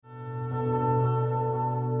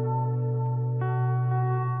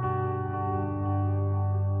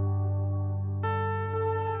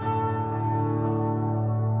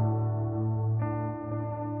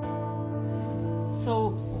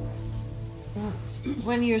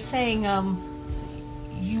when you're saying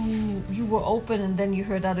you were open and then you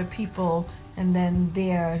heard other people and then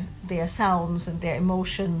their sounds and their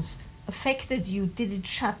emotions affected you, did it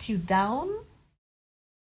shut you down?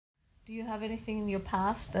 Do you have anything in your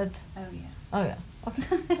past that... Oh yeah.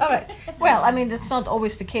 Okay. All right. Well, I mean, that's not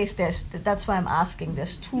always the case. That's why I'm asking.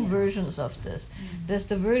 There's two versions of this. There's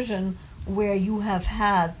the version where you have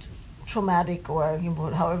had traumatic, or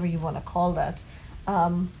however you want to call that,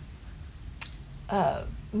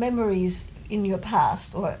 memories in your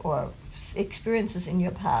past or experiences in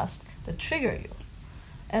your past that trigger you.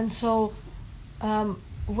 And so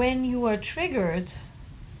when you are triggered,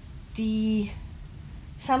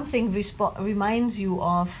 something reminds you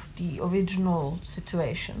of the original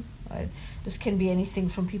situation, right? This can be anything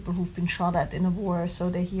from people who've been shot at in a war, so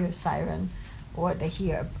they hear a siren, or they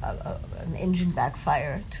hear an engine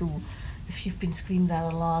backfire, to if you've been screamed at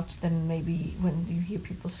a lot, then maybe when you hear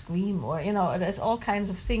people scream, or, there's all kinds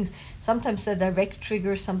of things. Sometimes they're direct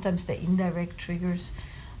triggers, sometimes they're indirect triggers.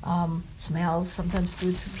 Smells sometimes do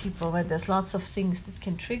it to people, but there's lots of things that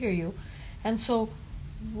can trigger you. And so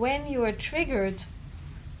when you are triggered,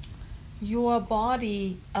 your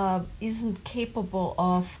body isn't capable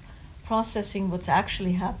of processing what's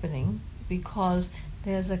actually happening, because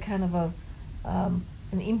there's a kind of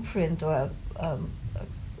an imprint or a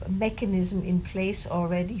mechanism in place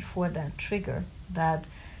already for that trigger that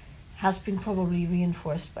has been probably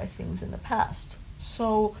reinforced by things in the past.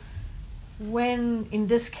 So when, in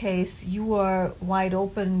this case, you are wide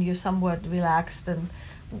open, you're somewhat relaxed and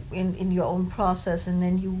in your own process, and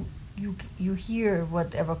then you hear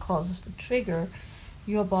whatever causes the trigger,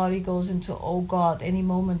 your body goes into, oh God, any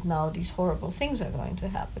moment now these horrible things are going to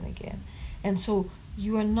happen again. And so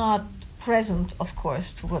you are not present, of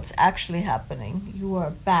course, to what's actually happening. You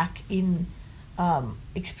are back in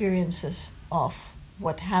experiences of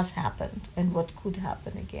what has happened and what could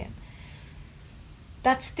happen again.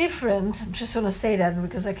 That's different, I'm just going to say that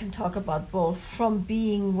because I can talk about both, from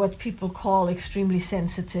being what people call extremely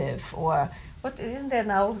sensitive, or what isn't there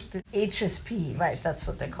now, the HSP, right? That's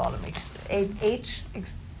what they call them,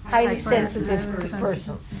 highly sensitive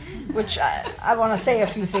person, which I want to say a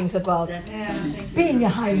few things about. Being a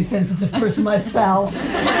highly sensitive person myself. Or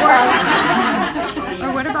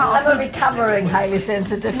what about also... I'm a recovering highly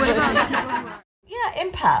sensitive person. Yeah,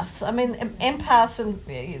 empaths. I mean, empaths, and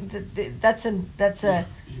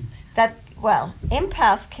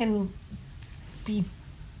empath can be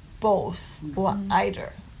both or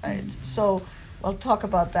either, right? So I'll talk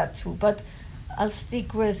about that too, but I'll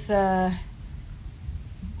stick with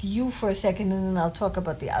you for a second, and then I'll talk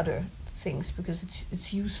about the other things, because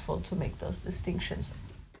it's useful to make those distinctions.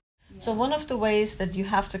 Yeah. So one of the ways that you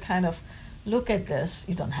have to kind of look at this,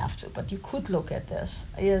 you don't have to, but you could look at this,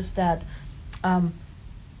 is that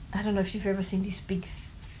I don't know if you've ever seen these big,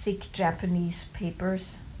 thick Japanese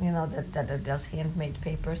papers, that are just handmade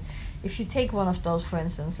papers. If you take one of those, for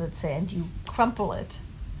instance, let's say, and you crumple it,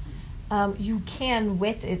 you can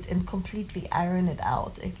wet it and completely iron it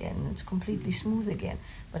out again. It's completely smooth again.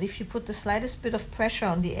 But if you put the slightest bit of pressure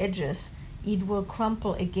on the edges, it will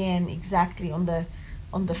crumple again exactly on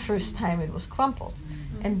the first time it was crumpled.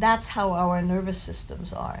 Mm-hmm. And that's how our nervous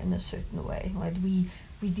systems are in a certain way, right?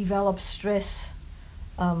 We develop stress,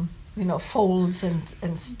 folds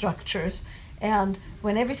and structures. And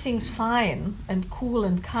when everything's fine and cool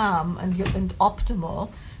and calm and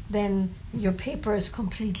optimal, then your paper is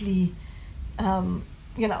completely,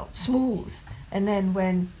 smooth. And then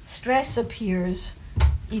when stress appears,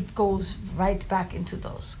 it goes right back into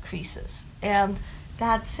those creases. And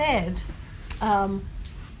that said,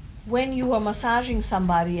 when you are massaging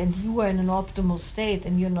somebody and you are in an optimal state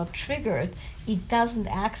and you're not triggered, it doesn't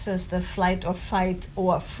access the flight or fight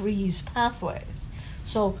or freeze pathways.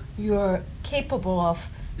 So you're capable of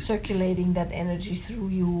circulating that energy through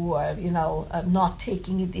you, or not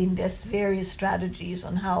taking it in. There's various strategies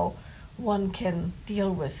on how one can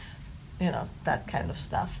deal with that kind of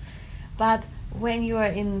stuff. But when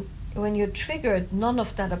you're triggered, none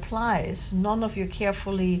of that applies. None of your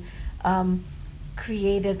carefully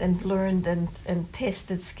created and learned and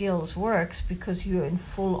tested skills works, because you're in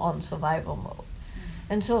full-on survival mode.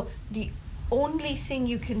 Mm-hmm. And so the only thing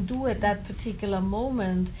you can do at that particular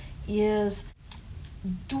moment is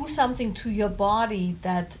do something to your body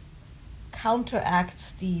that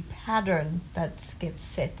counteracts the pattern that gets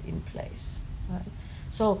set in place. Right?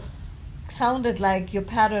 So sounded like your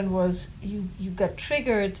pattern was you got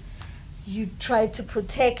triggered, you tried to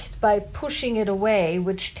protect by pushing it away,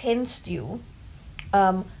 which tensed you,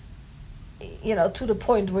 to the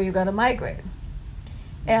point where you got a migraine.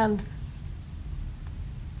 And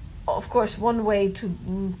of course, one way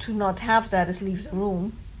to not have that is leave the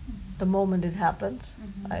room the moment it happens,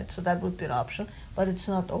 right? So that would be an option, but it's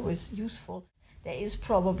not always useful. There is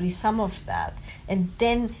probably some of that, and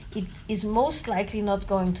then it is most likely not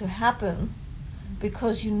going to happen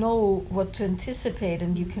because you know what to anticipate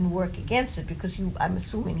and you can work against it because you, I'm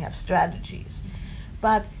assuming, have strategies.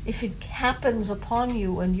 But if it happens upon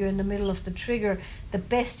you and you're in the middle of the trigger, the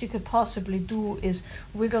best you could possibly do is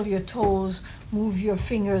wiggle your toes, move your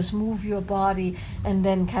fingers, move your body, and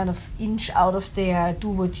then kind of inch out of there, do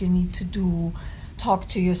what you need to do, talk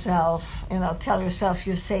to yourself, tell yourself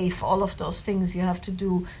you're safe, all of those things you have to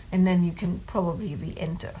do, and then you can probably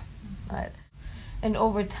re-enter, right? And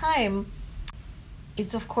over time,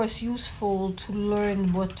 it's of course useful to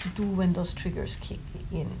learn what to do when those triggers kick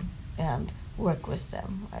in and work with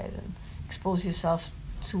them, right? And expose yourself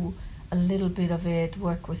to a little bit of it,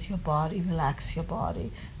 work with your body, relax your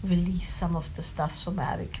body, release some of the stuff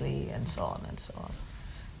somatically, and so on and so on.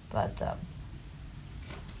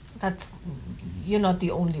 But you're not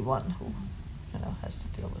the only one who has to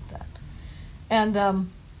deal with that. And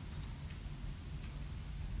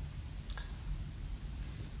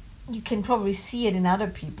you can probably see it in other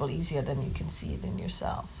people easier than you can see it in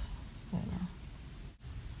yourself.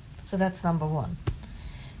 So that's number one.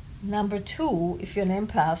 Number two, if you're an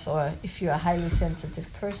empath or if you're a highly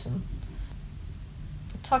sensitive person,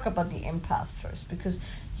 talk about the empath first, because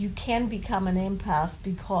you can become an empath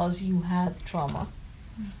because you had trauma,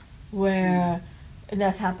 and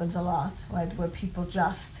that happens a lot, right? Where people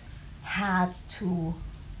just had to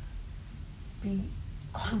be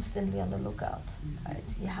constantly on the lookout, right?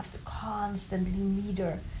 You have to constantly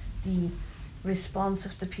meter the response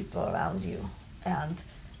of the people around you, and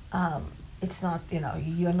it's not,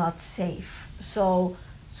 you're not safe. So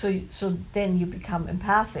then you become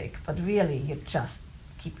empathic, but really you're just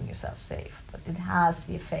keeping yourself safe. But it has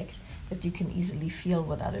the effect that you can easily feel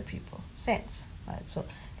what other people sense, right? So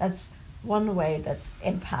that's one way that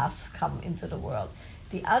empaths come into the world.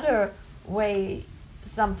 The other way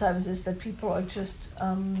sometimes is that people are just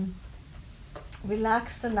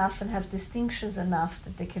relaxed enough and have distinctions enough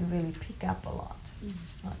that they can really pick up a lot.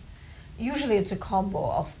 Right? Usually it's a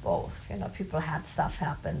combo of both. People had stuff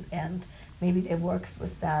happen and maybe they worked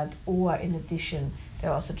with that, or in addition,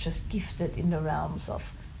 they're also just gifted in the realms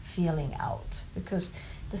of feeling out. Because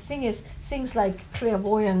the thing is, things like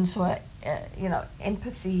clairvoyance or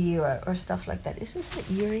empathy or stuff like that. Is this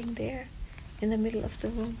the earring there in the middle of the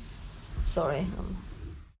room? Sorry.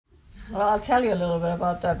 Well, I'll tell you a little bit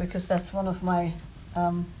about that because that's one of my.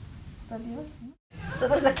 Is that yours? So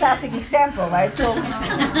that's a classic example, right? So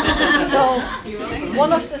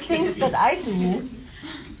one of the things that I do,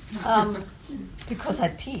 because I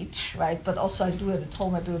teach, right, but also I do it at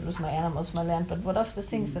home, I do it with my animals, my land, but one of the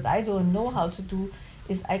things that I do and know how to do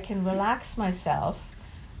is I can relax myself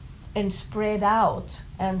and spread out.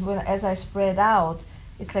 And as I spread out,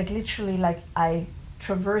 it's like literally like I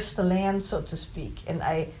traverse the land, so to speak, and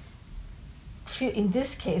I feel, in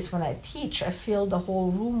this case, when I teach, I fill the whole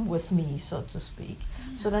room with me, so to speak.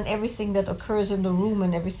 So then everything that occurs in the room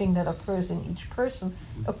and everything that occurs in each person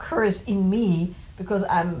occurs in me because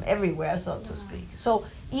I'm everywhere, so to speak. So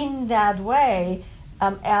in that way,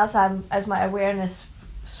 as my awareness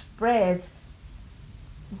spreads,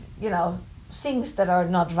 things that are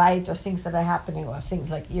not right or things that are happening or things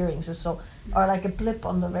like earrings or so are like a blip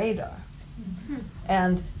on the radar.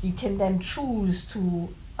 And you can then choose to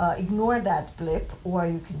ignore that blip, or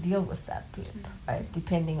you can deal with that blip, right?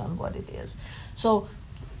 Depending on what it is. So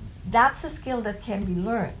that's a skill that can be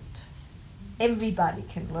learned. Everybody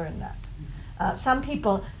can learn that. Some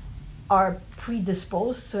people are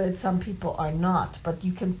predisposed to it, some people are not, but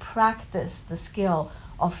you can practice the skill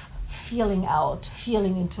of feeling out,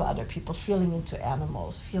 feeling into other people, feeling into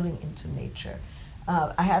animals, feeling into nature.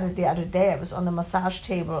 I had it the other day. I was on the massage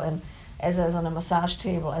table, and as I was on a massage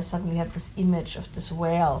table, I suddenly had this image of this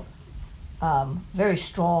whale, very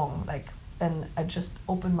strong, and I just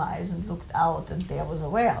opened my eyes and looked out, and there was a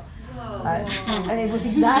whale. And it was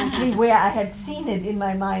exactly where I had seen it in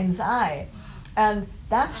my mind's eye. And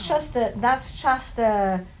that's just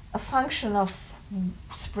a function of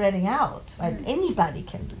spreading out, right? Anybody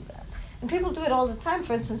can do that. And people do it all the time.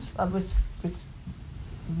 For instance, with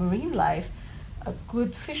marine life, a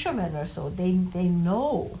good fishermen or so, they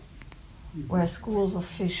know where schools of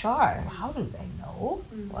fish are. How do they know?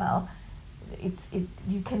 Well,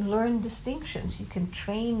 you can learn distinctions. You can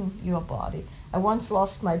train your body. I once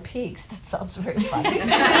lost my pigs. That sounds very funny.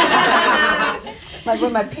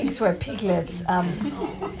 when my pigs were piglets,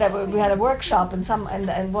 we had a workshop,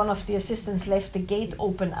 and one of the assistants left the gate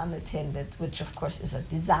open unattended, which of course is a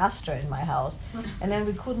disaster in my house. And then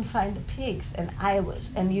we couldn't find the pigs, and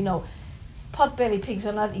potbelly pigs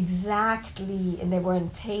are not exactly, and they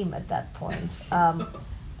weren't tame at that point.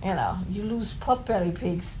 You lose potbelly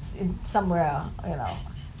pigs somewhere,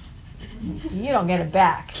 you don't get it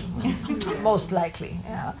back, most likely.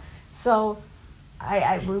 So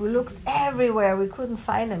we looked everywhere, we couldn't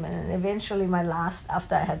find them, and eventually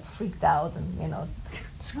after I had freaked out and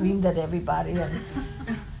screamed at everybody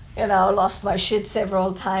and lost my shit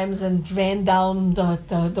several times and ran down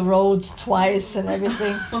the roads twice and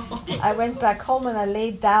everything, I went back home and I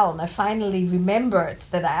laid down. I finally remembered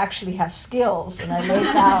that I actually have skills, and I laid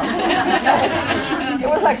down. It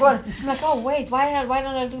was like, I'm like, oh wait, why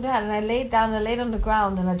don't I do that? And I laid down, I laid on the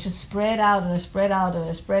ground, and I just spread out and I spread out and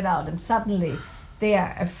I spread out, and suddenly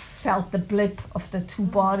there I felt the blip of the two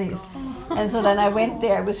bodies. And so then I went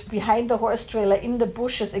there. I was behind the horse trailer in the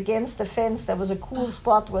bushes against the fence. There was a cool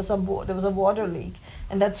spot where there was a water leak,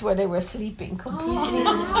 and that's where they were sleeping, completely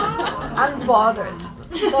unbothered.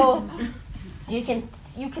 So you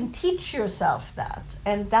can teach yourself that,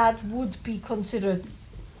 and that would be considered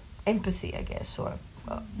empathy, I guess, or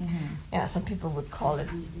some people would call it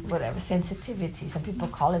whatever, sensitivity. Some people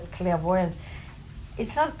call it clairvoyance.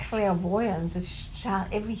 It's not clairvoyance, it's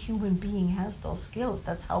just every human being has those skills.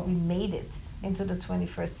 That's how we made it into the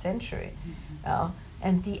 21st century.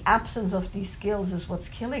 And the absence of these skills is what's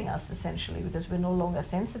killing us, essentially, because we're no longer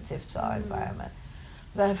sensitive to our environment.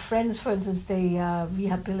 I have friends, for instance, they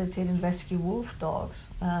rehabilitate and rescue wolf dogs.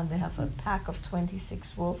 They have a pack of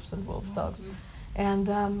 26 wolves and wolf dogs.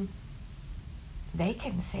 And they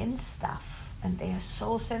can sense stuff. And they are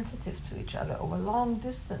so sensitive to each other over long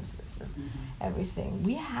distances and everything.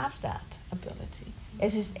 We have that ability,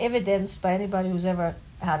 as is evidenced by anybody who's ever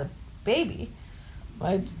had a baby,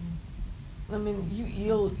 right? I mean,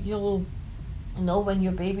 you'll know when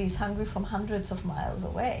your baby is hungry from hundreds of miles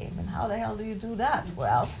away. I mean, how the hell do you do that?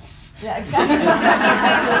 Well, yeah, exactly.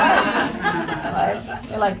 Right?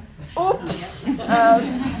 You're like, oops.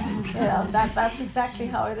 That's exactly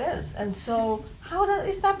how it is. And so,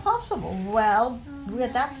 is that possible? Well, we're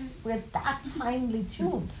that finely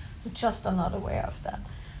tuned. We just are not aware of that.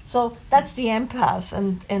 So that's the empath,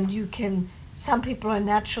 and some people are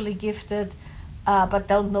naturally gifted, but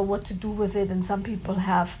don't know what to do with it, and some people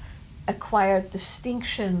have acquired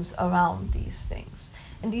distinctions around these things.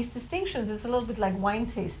 And these distinctions is a little bit like wine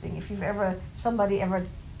tasting. If somebody ever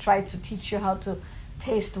tried to teach you how to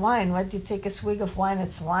taste wine, right? You take a swig of wine,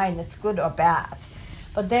 it's good or bad.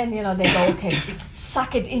 But then, they go, okay,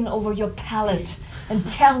 suck it in over your palate and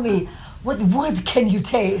tell me, what wood can you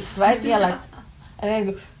taste, right? And you're like,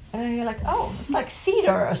 and then you're like, oh, it's like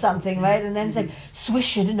cedar or something, right? And then it's like,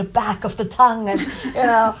 swish it in the back of the tongue, and,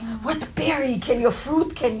 what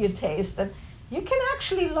fruit can you taste? And you can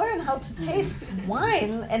actually learn how to taste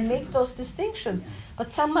wine and make those distinctions.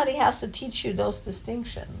 But somebody has to teach you those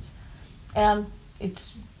distinctions. And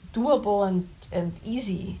it's doable and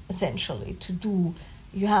easy, essentially, to do.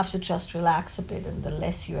 You have to just relax a bit, and the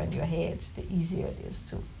less you're in your heads, the easier it is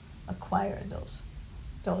to acquire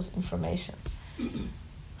those informations.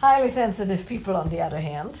 Highly sensitive people, on the other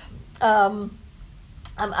hand, I'm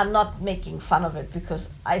not making fun of it,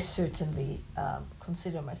 because I certainly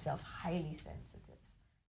consider myself highly sensitive.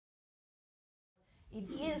 It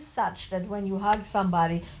is such that when you hug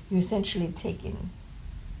somebody, you essentially take in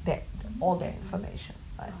all their information,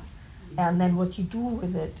 right? And then what you do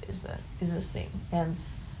with it is a thing. And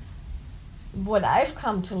what I've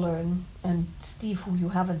come to learn, and Steve, who you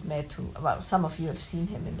haven't met, some of you have seen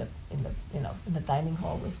him in the dining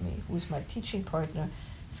hall with me, who's my teaching partner,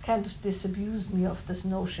 has kind of disabused me of this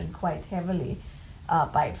notion quite heavily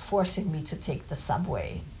by forcing me to take the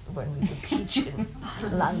subway when we would teach in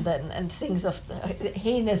London, and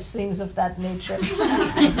heinous things of that nature.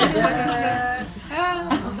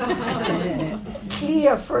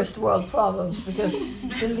 Clear first world problems, because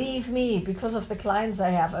believe me, because of the clients I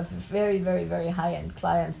have very, very, very high-end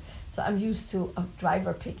clients, so I'm used to a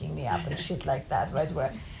driver picking me up and shit like that, right?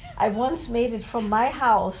 Where I once made it from my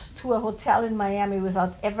house to a hotel in Miami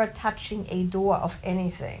without ever touching a door of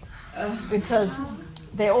anything, because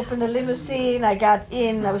they opened a limousine, I got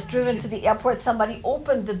in, I was driven to the airport, somebody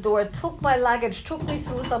opened the door, took my luggage, took me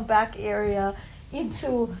through some back area,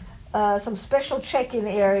 into some special check-in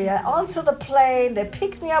area, onto the plane, they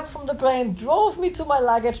picked me up from the plane, drove me to my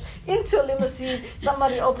luggage, into a limousine,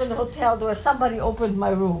 somebody opened the hotel door, somebody opened my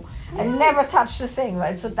room. I never touched a thing,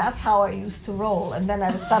 right? So that's how I used to roll. And then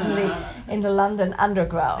I was suddenly in the London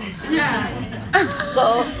Underground.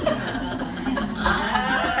 So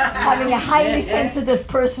having a highly sensitive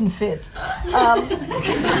person fit of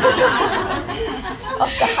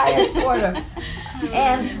the highest order.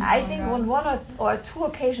 And I think on one or two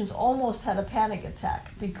occasions almost had a panic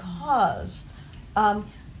attack because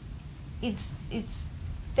it's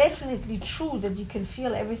definitely true that you can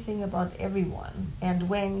feel everything about everyone. And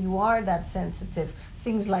when you are that sensitive,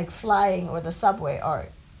 things like flying or the subway are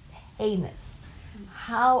heinous.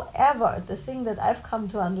 However, the thing that I've come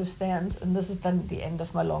to understand, and this is then the end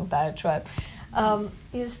of my long diatribe,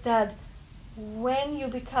 is that when you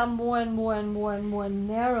become more and more and more and more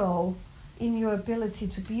narrow in your ability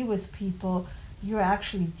to be with people, you're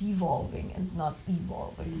actually devolving and not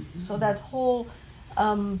evolving. So that whole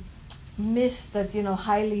myth that, you know,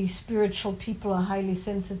 highly spiritual people are highly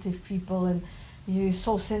sensitive people, and you're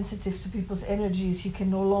so sensitive to people's energies you can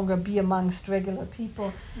no longer be amongst regular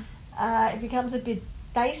people, it becomes a bit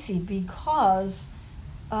dicey because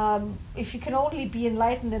if you can only be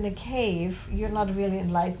enlightened in a cave, you're not really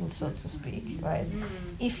enlightened, so to speak, right?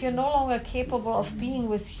 If you're no longer capable of being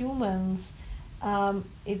with humans,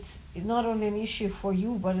 it's not only an issue for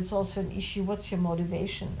you, but it's also an issue, what's your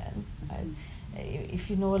motivation then, right? If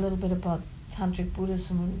you know a little bit about Tantric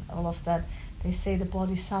Buddhism and all of that, they say the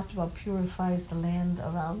Bodhisattva purifies the land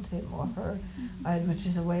around him or her, right? Which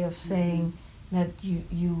is a way of saying that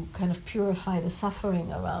you kind of purify the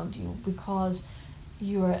suffering around you because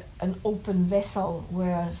you're an open vessel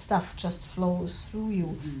where stuff just flows through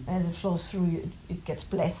you. As it flows through you, it gets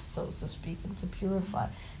blessed, so to speak, and to purify.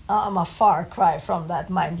 I'm a far cry from that,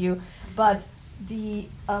 mind you, but the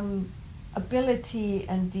ability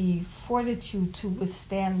and the fortitude to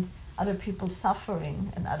withstand other people's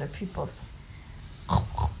suffering and other people's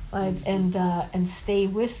right, and stay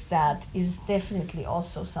with that is definitely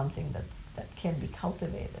also something that can be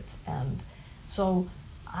cultivated. And so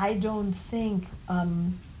I don't think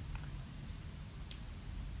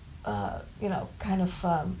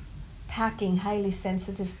packing highly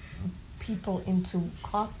sensitive people into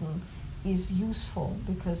cotton is useful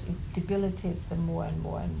because it debilitates them more and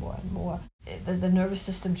more and more and more. The nervous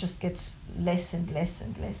system just gets less and less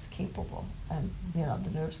and less capable, and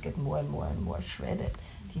the nerves get more and more and more shredded.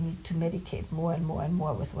 You need to medicate more and more and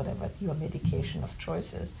more with whatever your medication of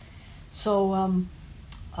choice is. So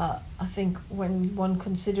I think when one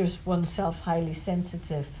considers oneself highly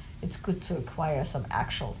sensitive, it's good to acquire some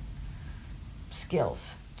actual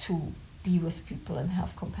skills to be with people and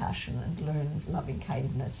have compassion and learn loving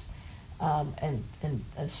kindness, and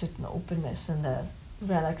a certain openness and a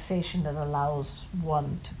relaxation that allows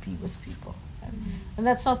one to be with people. And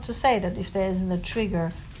that's not to say that if there isn't a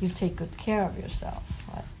trigger, you take good care of yourself.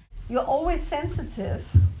 Right? You're always sensitive,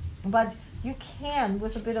 but you can,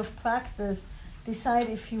 with a bit of practice, decide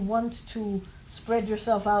if you want to spread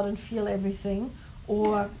yourself out and feel everything,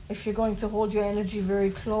 or if you're going to hold your energy very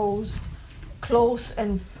close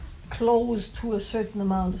and close to a certain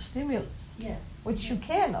amount of stimulus. Yes. Which you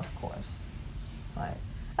can, of course. Right.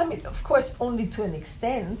 I mean, of course, only to an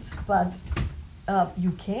extent, but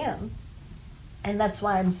you can. And that's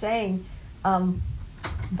why I'm saying,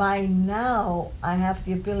 by now, I have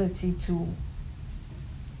the ability to,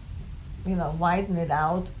 widen it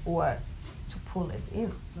out or to pull it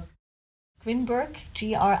in. Grinberg,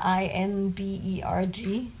 Grinberg.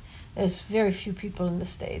 There's very few people in the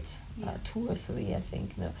States, 2 or 3, I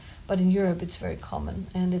think. No. But in Europe, it's very common.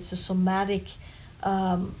 And it's a somatic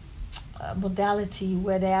modality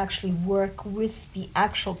where they actually work with the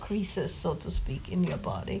actual creases, so to speak, in your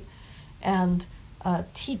body, and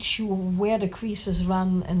teach you where the creases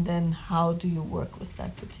run and then how do you work with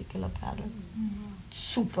that particular pattern.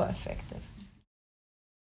 Super effective.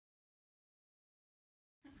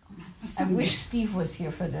 I wish Steve was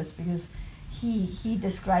here for this because he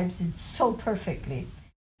describes it so perfectly.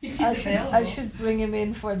 I should bring him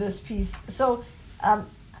in for this piece. So I'll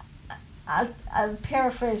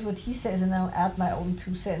paraphrase what he says and I'll add my own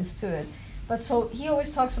 2 cents to it. But so he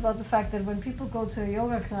always talks about the fact that when people go to a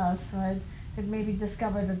yoga class, right, they maybe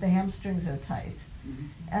discover that the hamstrings are tight.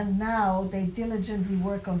 And now they diligently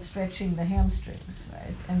work on stretching the hamstrings,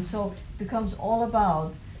 right? And so it becomes all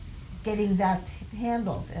about getting that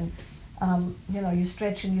handled. And you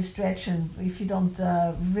stretch and if you don't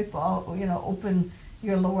rip out, open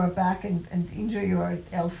your lower back and injure your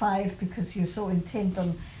L5 because you're so intent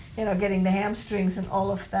on, getting the hamstrings and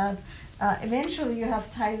all of that, eventually you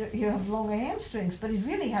have longer hamstrings, but it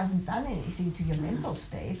really hasn't done anything to your mental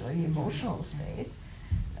state or your emotional state.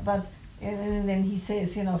 But and then he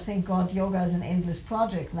says, thank God yoga is an endless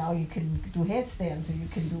project. Now you can do headstands or you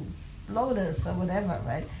can do lotus or whatever,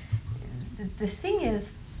 right? The thing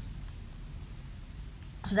is,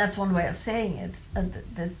 So that's one way of saying it.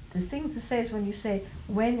 The thing to say is when you say,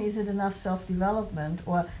 when is it enough self-development,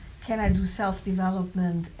 or can I do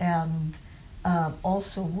self-development and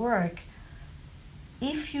also work?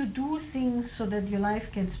 If you do things so that your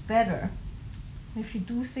life gets better, if you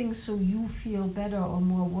do things so you feel better or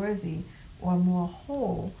more worthy or more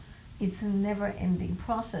whole, it's a never-ending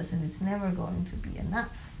process, and it's never going to be enough.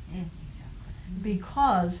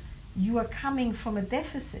 Because you are coming from a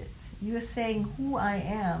deficit. You are saying who I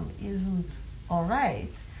am isn't all right,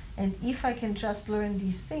 and if I can just learn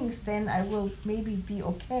these things, then I will maybe be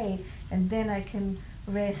okay, and then I can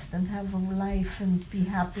rest and have a life and be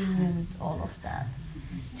happy and all of that.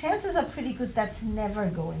 Chances are pretty good that's never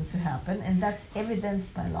going to happen, and that's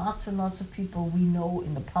evidenced by lots and lots of people we know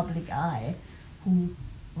in the public eye who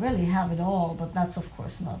really have it all, but that's of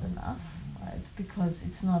course not enough, right? Because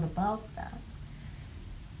it's not about that.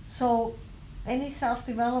 So any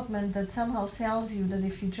self-development that somehow tells you that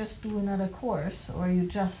if you just do another course, or you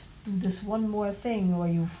just do this one more thing, or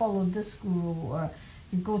you follow this guru, or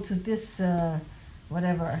you go to this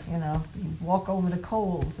whatever, you walk over the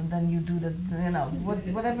coals and then you do the,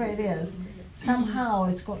 whatever it is, somehow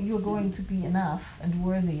you're going to be enough and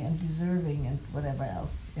worthy and deserving and whatever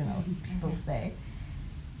else, people say,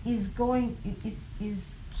 is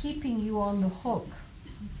keeping you on the hook,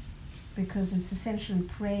 because it's essentially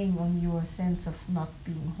preying on your sense of not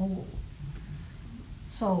being whole.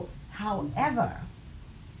 So, however,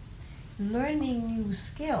 learning new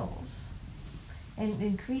skills and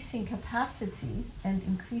increasing capacity and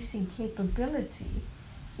increasing capability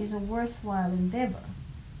is a worthwhile endeavor.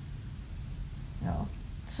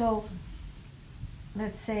 So,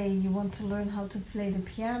 let's say you want to learn how to play the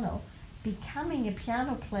piano. Becoming a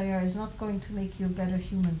piano player is not going to make you a better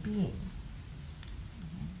human being.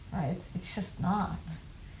 Right? It's just not.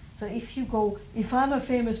 So if I'm a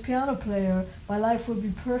famous piano player, my life will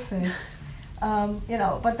be perfect.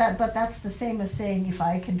 But that's the same as saying if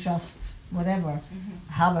I can just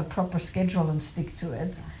have a proper schedule and stick to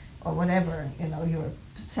it, or whatever your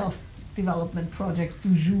self-development project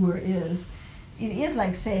du jour is. It is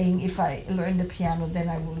like saying if I learn the piano, then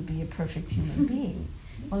I will be a perfect human being.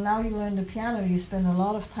 Well, now you learn the piano, you spend a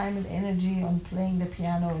lot of time and energy on playing the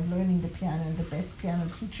piano and learning the piano, and the best piano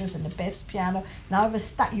teachers and the best piano. Now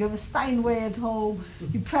you have a Steinway at home,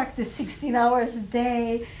 you practice 16 hours a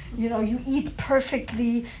day, you eat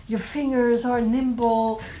perfectly, your fingers are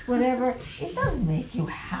nimble, whatever. It doesn't make you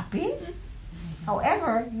happy.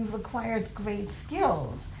 However, you've acquired great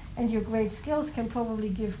skills, and your great skills can probably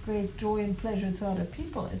give great joy and pleasure to other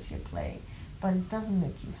people as you're playing, but it doesn't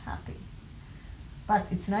make you happy. But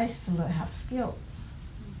it's nice to have skills.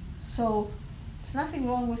 So there's nothing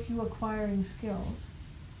wrong with you acquiring skills,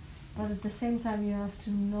 but at the same time you have to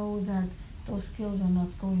know that those skills are not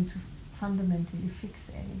going to fundamentally fix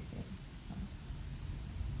anything.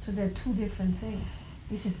 So they're two different things.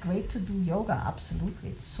 Is it great to do yoga? Absolutely.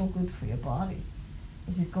 It's so good for your body.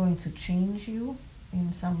 Is it going to change you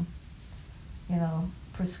in some,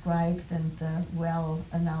 prescribed and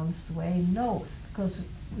well-announced way? No, because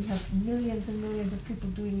we have millions and millions of people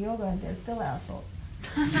doing yoga and they're still assholes.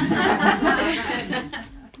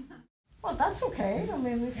 Well, that's okay. I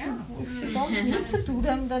mean, if you don't need to do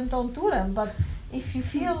them, then don't do them. But if you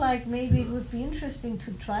feel like maybe it would be interesting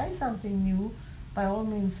to try something new, by all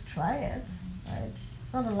means try it. Right?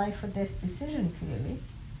 It's not a life or death decision, clearly.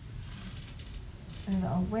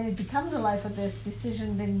 When it becomes a life or death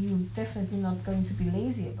decision, then you're definitely not going to be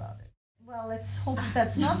lazy about it. Well, let's hope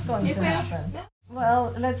that's not going to happen.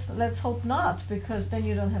 Well, let's hope not, because then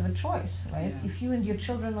you don't have a choice, right? Yeah. If you and your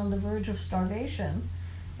children are on the verge of starvation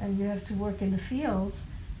and you have to work in the fields,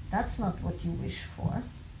 that's not what you wish for,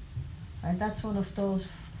 right? That's one of those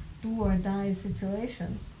do or die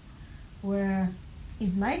situations where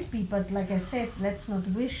it might be, but like I said, let's not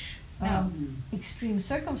wish extreme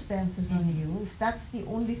circumstances on you. If that's the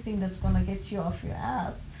only thing that's going to get you off your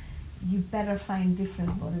ass, you better find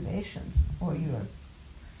different motivations, or you're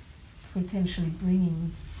potentially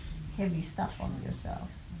bringing heavy stuff on yourself.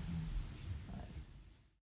 Right.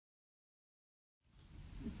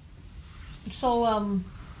 So,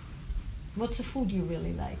 what's the food you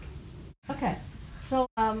really like? Okay, so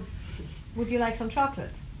would you like some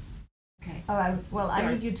chocolate? Okay. All right, well,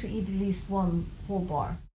 I need you to eat at least one whole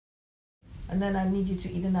bar. And then I need you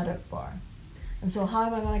to eat another bar. And so how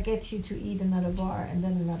am I going to get you to eat another bar and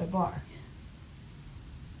then another bar?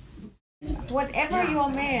 Whatever your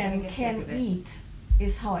man can eat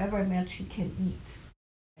is however much he can eat.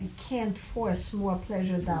 You can't force more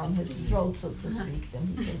pleasure down his throat, so to speak, than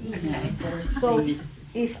he can eat. So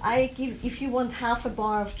if you want half a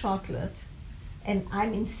bar of chocolate, and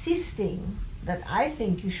I'm insisting that I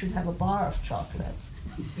think you should have a bar of chocolate,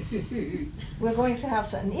 we're going to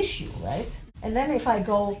have an issue, right? And then if I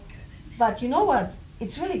go, but you know what,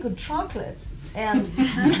 it's really good chocolate, and you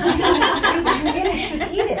really should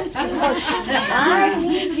eat it, because I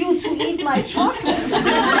need you to eat my chocolate. Because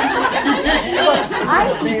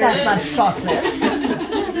I eat that much chocolate.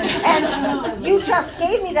 And you just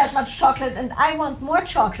gave me that much chocolate, and I want more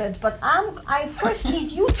chocolate, but I first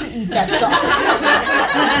need you to eat that chocolate.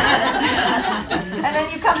 And then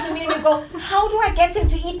you come to me and you go, how do I get him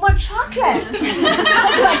to eat more chocolate? How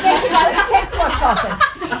do I get him to accept more chocolate?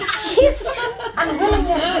 His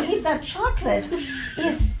unwillingness to eat that chocolate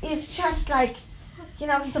is just like,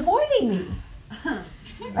 he's avoiding me.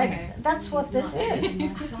 Like, that's what this is.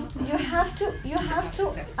 You have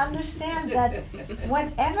to understand that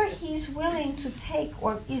whatever he's willing to take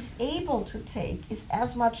or is able to take is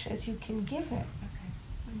as much as you can give him.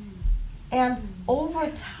 And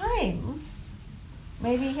over time,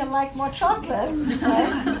 maybe he'll like more chocolate,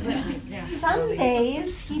 right? Some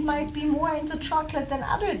days he might be more into chocolate than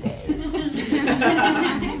other days.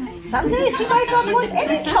 Some days he might not want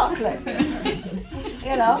any chocolate,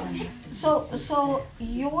 So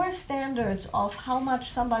your standards of how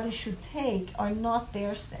much somebody should take are not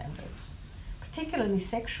their standards, particularly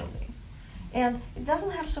sexually. And it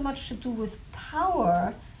doesn't have so much to do with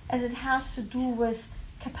power as it has to do with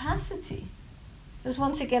capacity. This is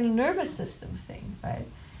once again a nervous system thing, right?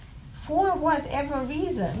 For whatever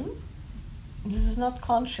reason, this is not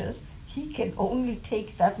conscious, he can only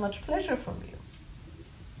take that much pleasure from you,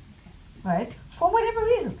 right? For whatever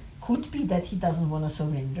reason. Could be that he doesn't want to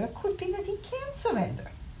surrender, could be that he can't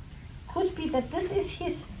surrender. Could be that this is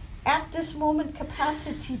his, at this moment,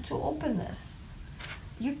 capacity to openness.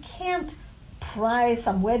 You can't pry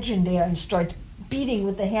some wedge in there and start beating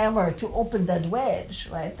with the hammer to open that wedge,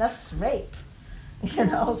 right? That's rape,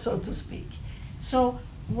 so to speak. So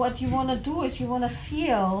what you want to do is you want to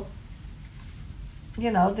feel,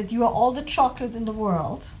 that you are all the chocolate in the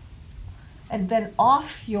world, and then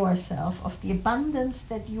off yourself, of the abundance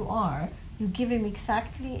that you are, you give him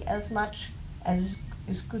exactly as much as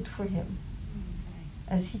is good for him,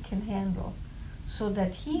 as he can handle, so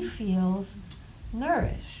that he feels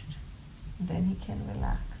nourished. Then he can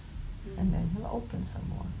relax, and then he'll open some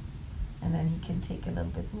more, and then he can take a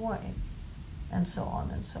little bit more in, and so on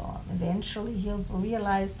and so on. Eventually he'll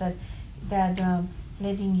realize that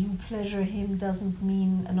letting you pleasure him doesn't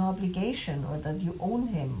mean an obligation, or that you own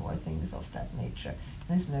him, or things of that nature.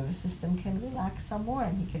 And his nervous system can relax some more,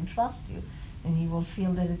 and he can trust you, and he will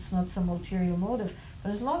feel that it's not some ulterior motive.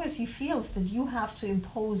 But as long as he feels that you have to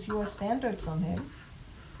impose your standards on him,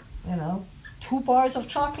 2 bars of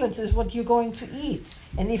chocolate is what you're going to eat,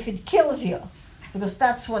 and if it kills you, because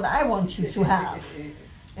that's what I want you to have,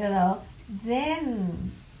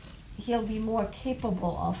 then he'll be more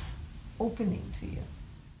capable of opening to you.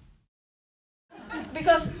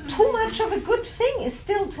 Because too much of a good thing is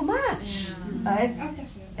still too much, right?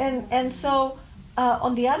 And so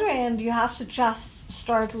on the other hand, you have to just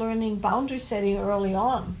start learning boundary setting early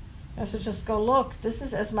on. You have to just go, look, this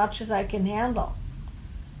is as much as I can handle.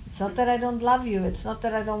 It's not that I don't love you, it's not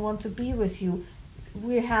that I don't want to be with you.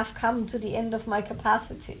 We have come to the end of my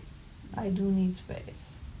capacity. I do need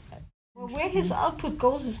space. Well, where his output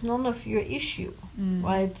goes is none of your issue,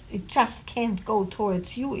 right? It just can't go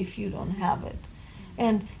towards you if you don't have it.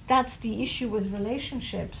 And that's the issue with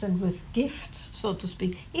relationships and with gifts, so to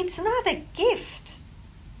speak. It's not a gift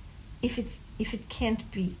if it can't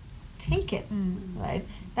be taken, right?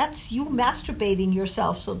 That's you masturbating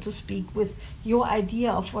yourself, so to speak, with your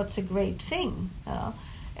idea of what's a great thing.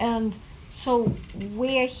 And so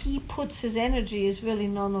where he puts his energy is really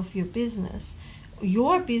none of your business.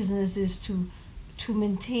 Your business is to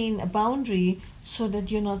maintain a boundary so that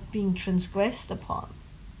you're not being transgressed upon.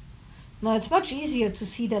 Now, it's much easier to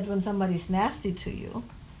see that when somebody's nasty to you,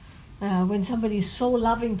 when somebody's so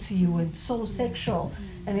loving to you and so sexual,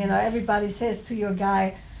 and everybody says to your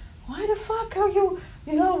guy, why the fuck are you,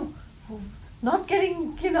 not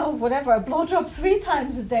getting, whatever, a blowjob 3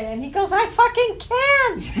 times a day? And he goes, I fucking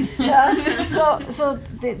can't.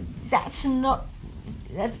 That's not,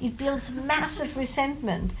 that it builds massive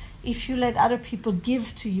resentment if you let other people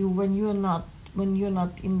give to you when you're not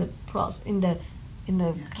in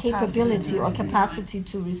the capability or capacity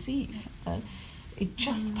to receive. It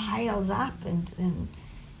just piles up, and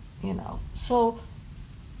so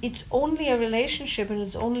it's only a relationship, and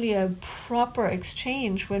it's only a proper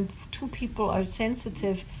exchange when 2 people are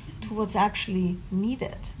sensitive to what's actually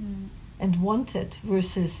needed and wanted,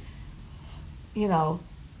 versus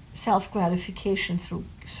self-gratification through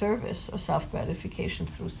service, or self-gratification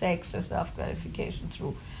through sex, or self-gratification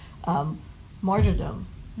through martyrdom.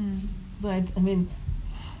 Right? I mean,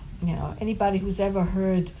 anybody who's ever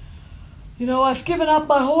heard, I've given up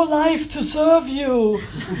my whole life to serve you.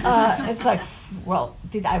 It's like, well,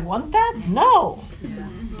 did I want that? No.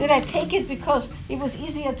 Did I take it because it was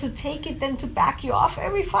easier to take it than to back you off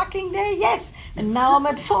every fucking day? Yes. And now I'm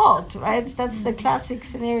at fault, right? That's the classic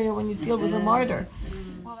scenario when you deal with a martyr.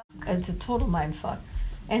 It's a total mindfuck.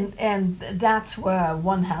 And that's where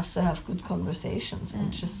one has to have good conversations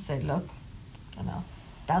and just say, look,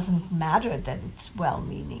 doesn't matter that it's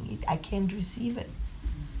well-meaning. I can't receive it.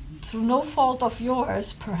 Through no fault of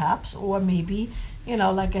yours, perhaps, or maybe,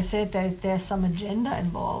 like I said, there's some agenda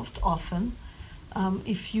involved often.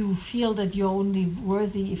 If you feel that you're only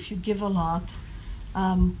worthy if you give a lot,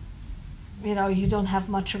 you don't have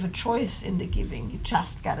much of a choice in the giving. You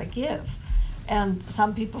just gotta give. And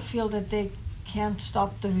some people feel that they can't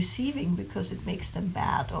stop the receiving because it makes them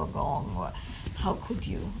bad or wrong, or how could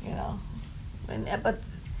you, But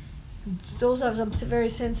those are some very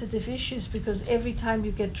sensitive issues, because every time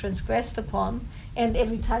you get transgressed upon, and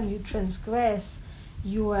every time you transgress,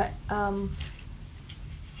 you are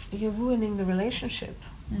you're ruining the relationship,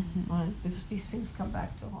 right? Because these things come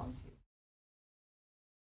back to haunt you.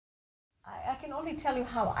 I can only tell you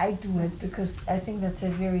how I do it, because I think that's a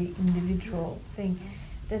very individual thing.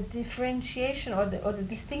 The differentiation or the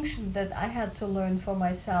distinction that I had to learn for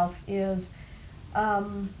myself is,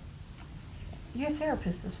 you're a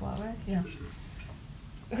therapist as well, right? Yeah.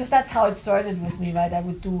 Because that's how it started with me, right? I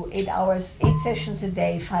would do 8 sessions a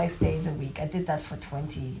day, 5 days a week. I did that for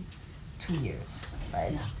 22 years,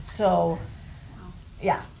 right? Yeah. So,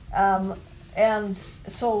 yeah. And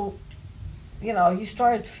so, you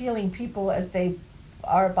start feeling people as they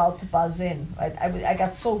are about to buzz in, right? I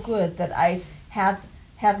got so good that I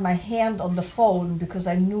had my hand on the phone because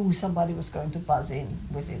I knew somebody was going to buzz in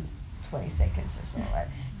within 20 seconds or so, right?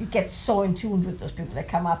 You get so in tune with those people that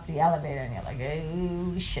come up the elevator and you're like,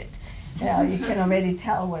 oh shit. You can already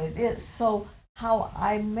tell what it is. So how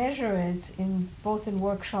I measure it both in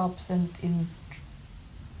workshops and in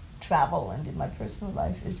travel and in my personal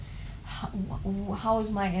life is how is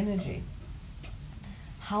my energy?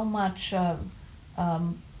 How much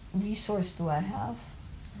resource do I have?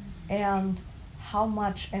 And how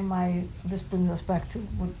much am I, this brings us back to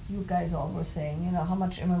what you guys all were saying, how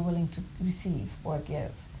much am I willing to receive or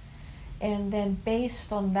give? And then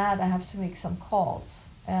based on that, I have to make some calls.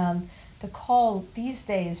 And the call these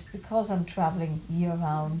days, because I'm traveling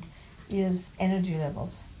year-round, is energy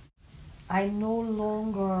levels. I no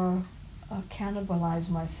longer cannibalize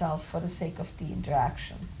myself for the sake of the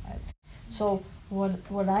interaction. Right? So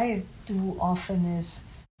what I do often is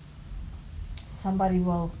somebody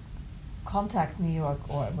will contact me, or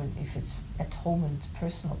if it's at home and it's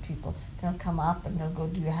personal people, they'll come up and they'll go,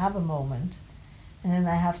 do you have a moment? And then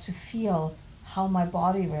I have to feel how my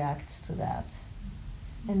body reacts to that.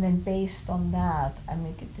 And then based on that, I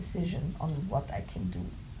make a decision on what I can do.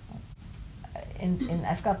 And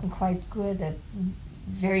I've gotten quite good at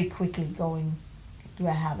very quickly going, do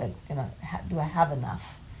I have it? Do I have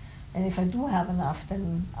enough? And if I do have enough,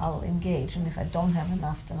 then I'll engage. And if I don't have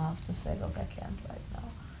enough, then I'll have to say, look, I can't right now.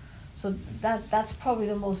 So that's probably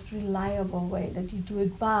the most reliable way that you do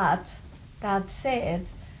it. But that said,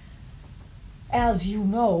 as you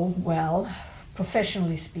know well,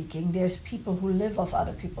 professionally speaking, there's people who live off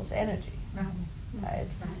other people's energy. Right?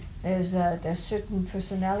 There's certain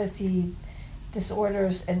personality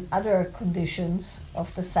disorders and other conditions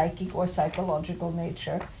of the psychic or psychological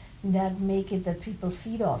nature that make it that people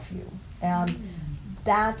feed off you, and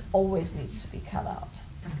that always needs to be cut out.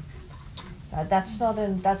 That's not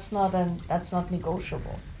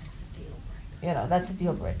negotiable. That's a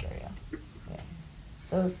deal breaker. Yeah.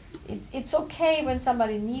 So it's okay when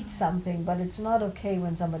somebody needs something, but it's not okay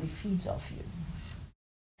when somebody feeds off you.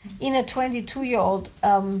 In a 22-year-old,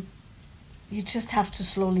 you just have to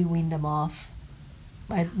slowly wean them off,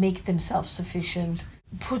 right? Make them self-sufficient,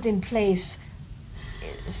 put in place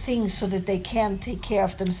things so that they can take care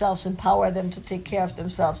of themselves, empower them to take care of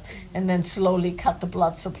themselves, and then slowly cut the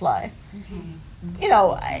blood supply.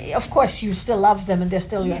 Of course you still love them and they're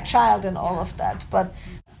still your child and all of that, but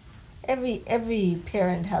every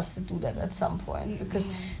parent has to do that at some point, because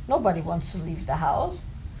nobody wants to leave the house.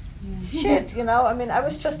 Shit, I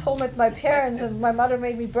was just home at my parents and my mother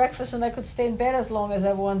made me breakfast and I could stay in bed as long as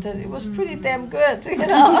I wanted. It was pretty damn good,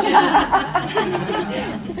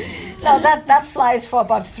 Now that flies for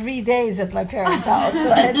about 3 days at my parents' house.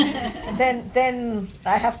 So then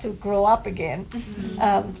I have to grow up again,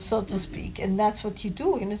 so to speak. And that's what you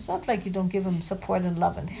do. And it's not like you don't give them support and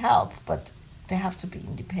love and help, but they have to be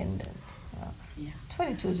independent.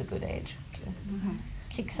 22 is a good age.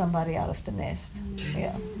 kick somebody out of the nest.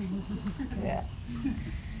 Yeah. Yeah.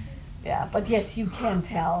 Yeah, but yes, you can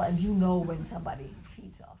tell and you know when somebody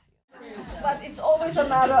feeds off you. But it's always a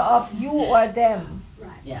matter of you or them,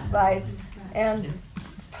 right? And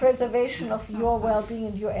preservation of your well-being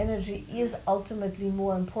and your energy is ultimately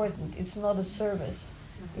more important. It's not a service.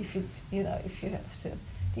 If you have to.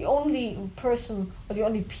 The only person or the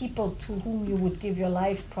only people to whom you would give your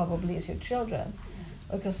life probably is your children,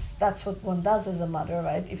 because that's what one does as a mother,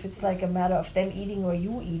 right? If it's like a matter of them eating or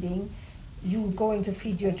you eating, you're going to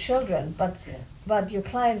feed your children, but your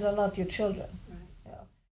clients are not your children. Yeah.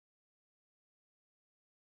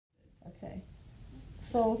 Okay.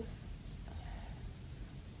 So,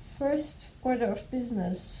 first order of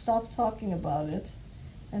business, stop talking about it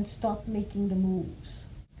and stop making the moves.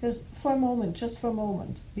 Because for a moment, just for a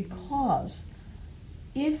moment, because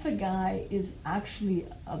if a guy is actually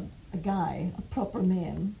a guy, a proper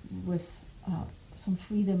man with some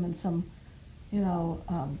freedom and some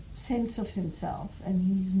sense of himself, and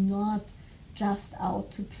he's not just out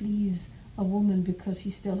to please a woman because he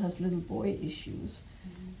still has little boy issues,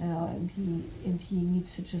 and he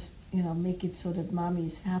needs to just make it so that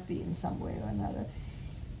mommy's happy in some way or another.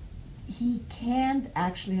 He can't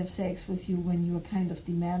actually have sex with you when you're kind of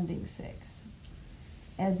demanding sex,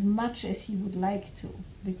 as much as he would like to,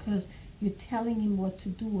 because you're telling him what to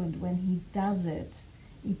do, and when he does it,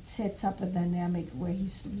 it sets up a dynamic where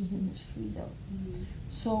he's losing his freedom.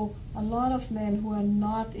 So a lot of men who are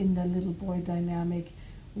not in the little boy dynamic,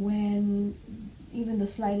 when even the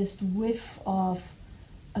slightest whiff of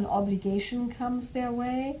an obligation comes their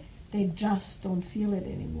way, they just don't feel it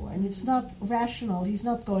anymore. And it's not rational. He's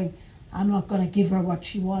not going, I'm not going to give her what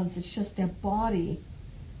she wants. It's just their body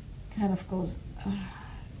kind of goes,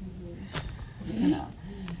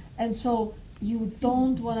 And so you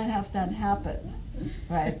don't want to have that happen,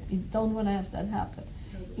 right? You don't want to have that happen.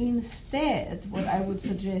 Instead, what I would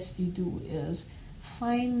suggest you do is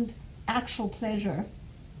find actual pleasure.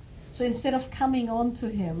 So instead of coming on to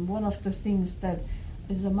him, one of the things that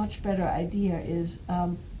is a much better idea is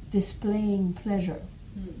displaying pleasure,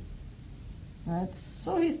 right?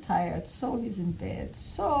 So he's tired, so he's in bed,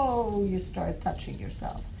 so you start touching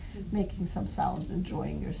yourself, making some sounds,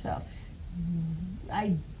 enjoying yourself.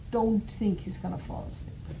 I don't think he's going to fall asleep.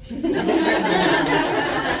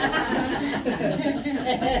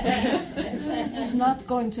 He's not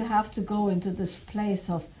going to have to go into this place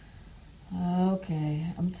of, okay,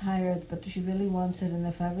 I'm tired, but she really wants it, and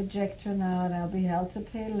if I reject her now, I'll be held to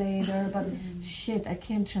pay later, but shit, I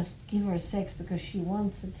can't just give her sex because she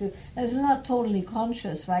wants it to. And it's not totally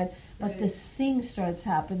conscious, right? But this thing starts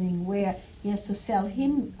happening where he has to sell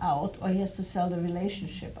him out or he has to sell the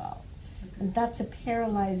relationship out. And that's a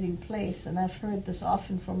paralyzing place, and I've heard this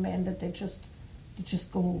often from men that they just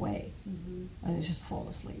go away and they just fall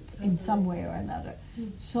asleep in some way or another.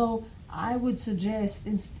 So I would suggest,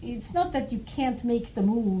 it's not that you can't make the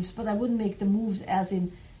moves, but I wouldn't make the moves as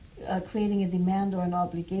in creating a demand or an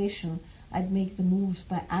obligation. I'd make the moves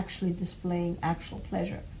by actually displaying actual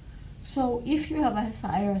pleasure. So if you have a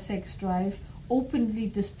higher sex drive, openly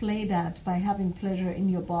display that by having pleasure in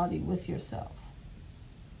your body with yourself.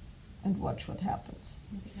 And watch what happens.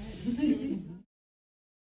 Okay.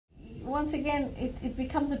 Once again, it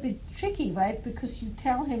becomes a bit tricky, right? Because you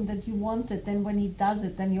tell him that you want it, then when he does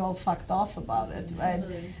it, then you're all fucked off about it, right?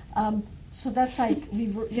 So that's like,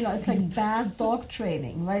 it's like bad dog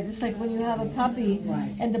training, right? It's like when you have a puppy,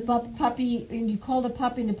 and the puppy, and you call the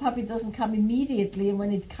puppy, and the puppy doesn't come immediately, and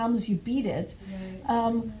when it comes, you beat it.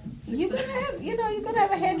 You're gonna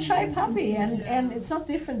have a head shy puppy, and it's not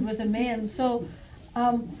different with a man. So.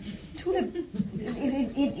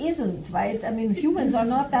 It isn't, right? I mean, humans are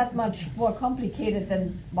not that much more complicated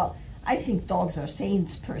than, well, I think dogs are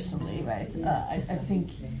saints personally, right? I think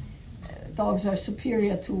dogs are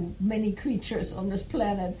superior to many creatures on this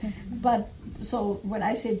planet. But so when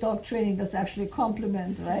I say dog training, that's actually a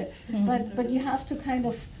compliment, right? But you have to kind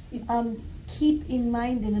of keep in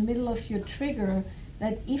mind in the middle of your trigger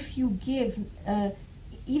that if you give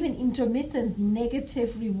even intermittent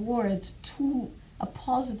negative rewards to a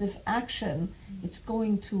positive action, it's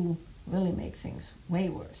going to really make things way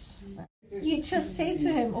worse. You just say to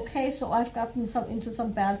him, okay, so I've gotten into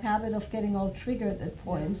some bad habit of getting all triggered at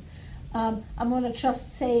points. I'm going to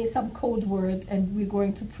just say some code word and we're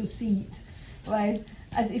going to proceed, right?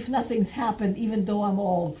 As if nothing's happened, even though I'm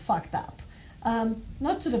all fucked up.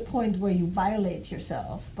 Not to the point where you violate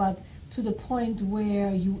yourself, but to the point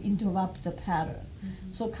where you interrupt the pattern.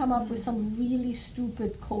 So come up with some really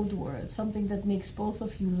stupid code word, something that makes both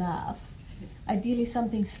of you laugh, ideally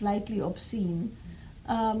something slightly obscene,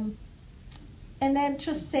 and then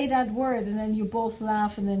just say that word, and then you both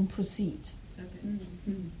laugh, and then proceed. Okay.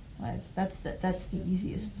 Mm-hmm. Right? That's the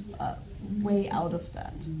easiest way out of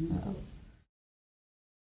that.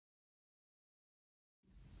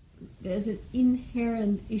 There's an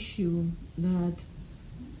inherent issue that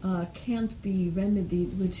can't be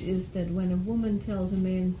remedied, which is that when a woman tells a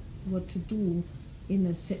man what to do,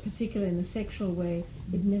 particularly in a sexual way,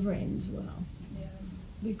 it never ends well. Yeah.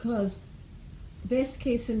 Because best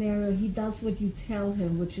case scenario, he does what you tell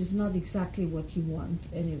him, which is not exactly what you want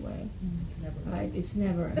anyway. It's never Right? It's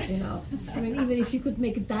never, I mean, even if you could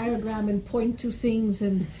make a diagram and point to things,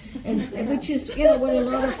 and which is, what a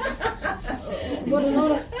lot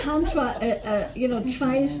of tantra,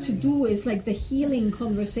 tries to do is like the healing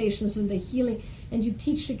conversations and the healing, and you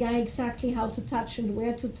teach the guy exactly how to touch and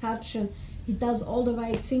where to touch, and he does all the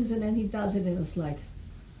right things, and then he does it, and it's like,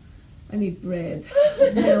 I need bread.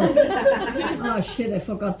 Milk. Oh shit, I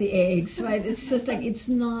forgot the eggs, right? It's just like, it's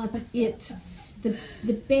not it.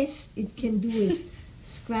 The best it can do is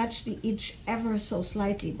scratch the itch ever so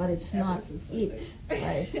slightly, but it's not it,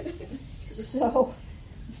 right?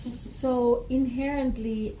 So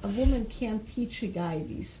inherently, a woman can't teach a guy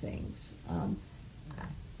these things.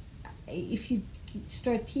 If you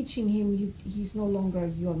start teaching him, he's no longer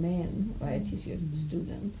your man, right? He's your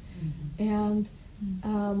student. And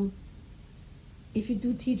if you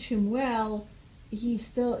do teach him well, it's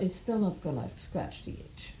still not gonna scratch the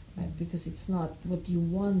itch, right? Because it's not, what you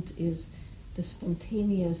want is the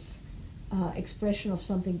spontaneous expression of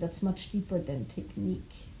something that's much deeper than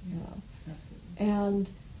technique. And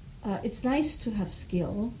it's nice to have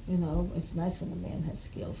skill, it's nice when a man has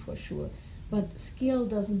skill for sure, but skill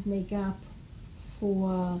doesn't make up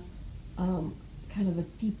for kind of a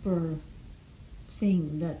deeper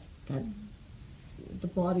thing that the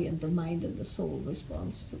body and the mind and the soul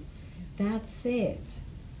responds to. That said,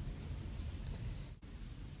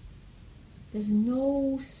 there's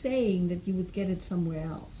no saying that you would get it somewhere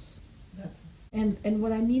else. And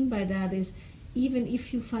what I mean by that is, even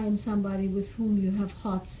if you find somebody with whom you have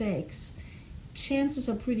hot sex, chances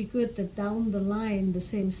are pretty good that down the line the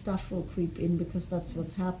same stuff will creep in, because that's what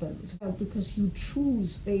happens. Because you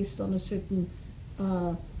choose based on a certain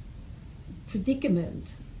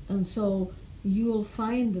predicament, and so you'll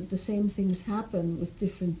find that the same things happen with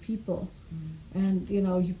different people. And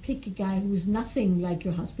you pick a guy who's nothing like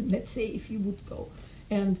your husband, let's say, if you would go,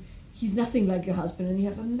 and he's nothing like your husband, and you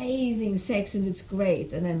have amazing sex and it's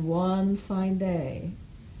great, and then one fine day,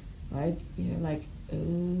 right, you're like,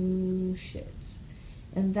 oh shit.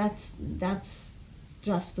 And that's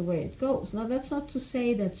just the way it goes. Now, that's not to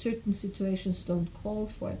say that certain situations don't call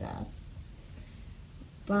for that,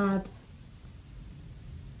 but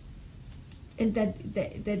and that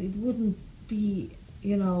it wouldn't be, I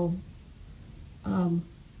don't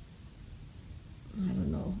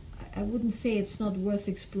know, I wouldn't say it's not worth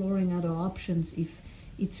exploring other options if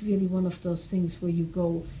it's really one of those things where you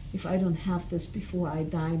go, if I don't have this before I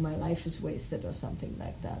die, my life is wasted, or something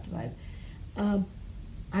like that, right?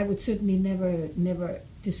 I would certainly never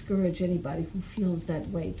discourage anybody who feels that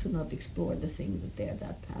way to not explore the thing that they're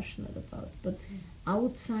that passionate about. But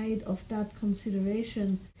outside of that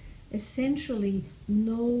consideration, essentially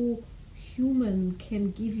no human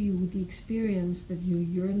can give you the experience that you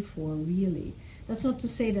yearn for, really. That's not to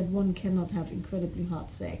say that one cannot have incredibly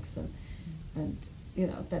hot sex, and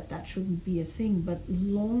that shouldn't be a thing, but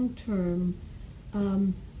long term,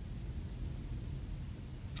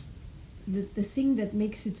 the thing that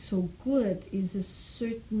makes it so good is a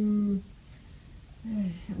certain,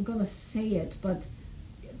 I'm gonna say it, but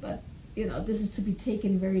this is to be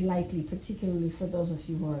taken very lightly, particularly for those of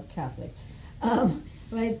you who are Catholic.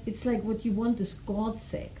 Right? It's like, what you want is God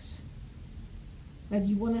sex. Right?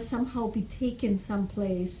 You want to somehow be taken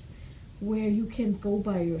someplace where you can't go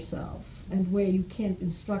by yourself, and where you can't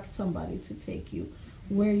instruct somebody to take you,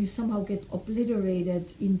 where you somehow get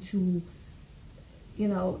obliterated into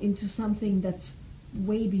something that's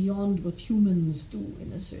way beyond what humans do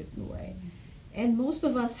in a certain way. And most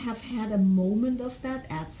of us have had a moment of that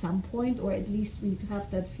at some point, or at least we have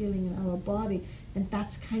that feeling in our body, and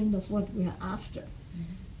that's kind of what we're after.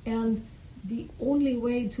 And the only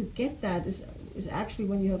way to get that is actually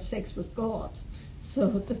when you have sex with God. So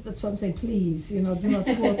that's what I'm saying, please, do not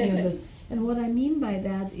quote me on this. And what I mean by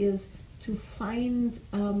that is to find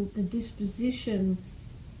the disposition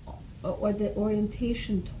or the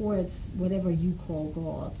orientation towards whatever you call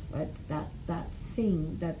God, right? That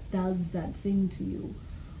thing that does that thing to you,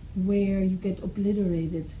 where you get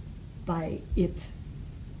obliterated by it,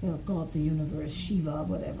 God, the universe, Shiva,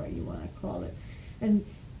 whatever you want to call it. And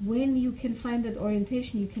when you can find that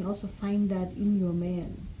orientation, you can also find that in your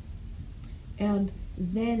man. And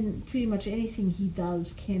then pretty much anything he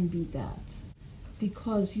does can be that,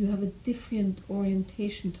 because you have a different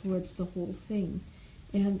orientation towards the whole thing.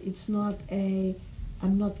 And it's not a,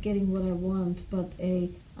 I'm not getting what I want, but a,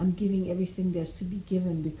 I'm giving everything there's to be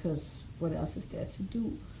given, because what else is there to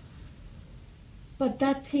do? But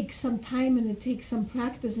that takes some time and it takes some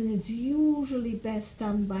practice, and it's usually best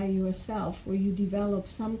done by yourself, where you develop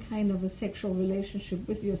some kind of a sexual relationship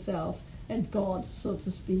with yourself and God, so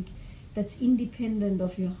to speak, that's independent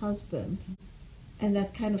of your husband, and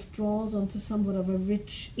that kind of draws onto somewhat of a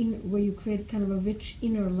rich, where you create kind of a rich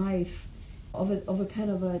inner life of a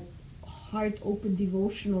kind of a heart-open,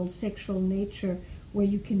 devotional, sexual nature, where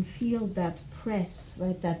you can feel that press,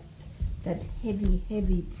 right? That heavy,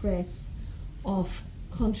 heavy press of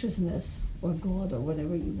consciousness, or God, or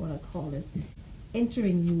whatever you want to call it,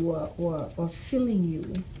 entering you or filling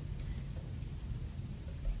you.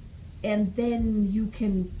 And then you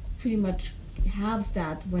can pretty much have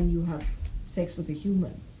that when you have sex with a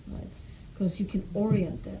human, right? Because you can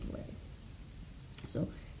orient that way. So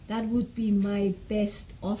that would be my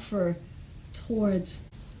best offer towards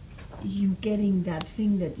you getting that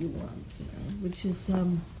thing that you want, which is,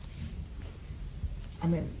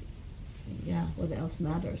 what else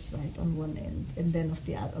matters, right, on one end, and then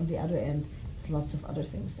on the other end, there's lots of other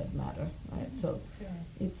things that matter, right? So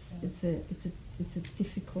it's a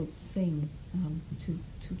difficult thing to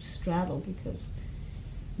straddle, because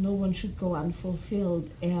no one should go unfulfilled,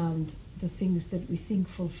 and the things that we think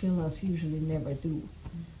fulfill us usually never do.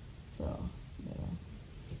 So,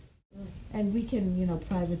 and we can,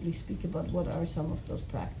 privately speak about what are some of those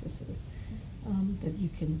practices that you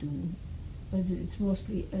can do. But it's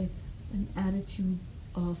mostly an attitude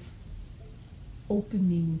of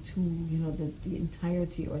opening to, the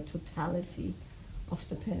entirety or totality of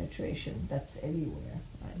the penetration that's everywhere,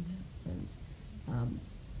 right?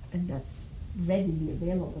 And that's readily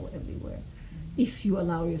available everywhere, if you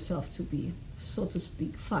allow yourself to be, so to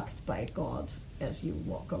speak, fucked by God as you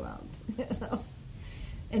walk around.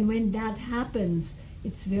 And when that happens,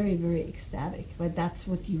 it's very, very ecstatic. But that's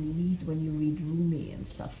what you read when you read Rumi and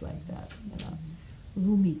stuff like that.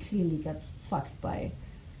 Rumi clearly got fucked by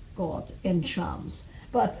God and Shams,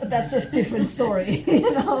 but that's a different story,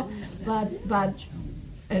 But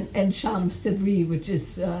and Shams Tabri, which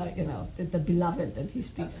is the beloved that he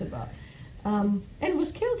speaks about, and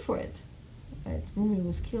was killed for it. Right? Rumi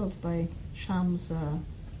was killed by Shams'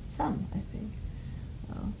 son, I think.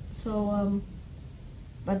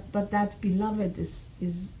 But that beloved is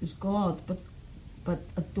God, but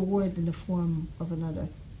adored in the form of another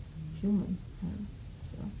human.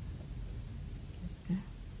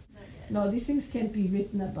 No, these things can't be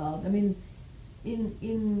written about. I mean,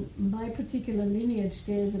 in my particular lineage,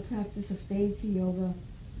 there is a practice of deity yoga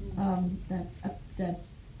that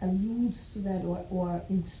alludes to that or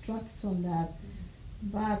instructs on that.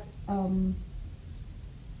 But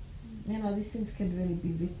these things can't really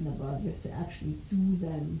be written about. You have to actually do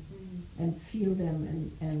them and feel them,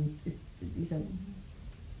 and these are,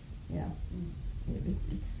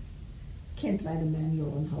 it's can't write a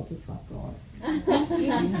manual on how to fuck God.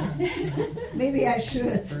 Maybe I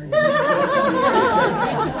should.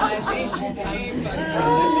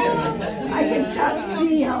 I can just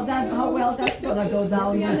see how well that's gonna go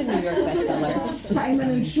down. New York bestseller. Simon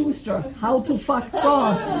and Schuster, How to Fuck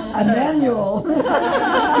God, a manual.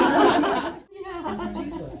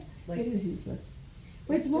 It is useless.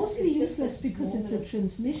 But it's mostly useless because it's a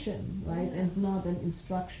transmission, right, and not an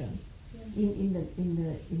instruction. In the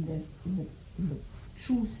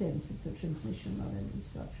true sense, it's a transmission, not an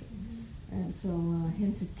instruction. And so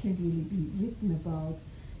hence it can't really be written about.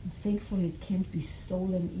 And thankfully it can't be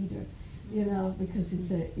stolen either, because it's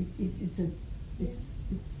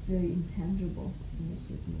very intangible in a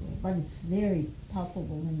certain way, but it's very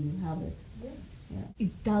palpable when you have it. Yeah.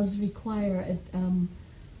 It does require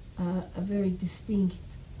a very distinct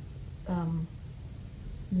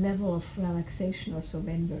level of relaxation or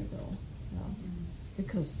surrender, though.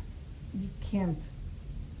 Because you can't,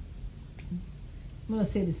 I'm going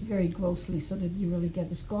to say this very grossly so that you really get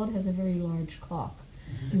this. God has a very large cock.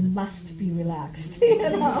 You must be relaxed,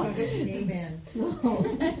 Amen. So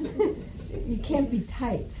you can't be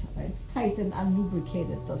tight, right? Tight and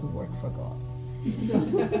unlubricated doesn't work for God. So.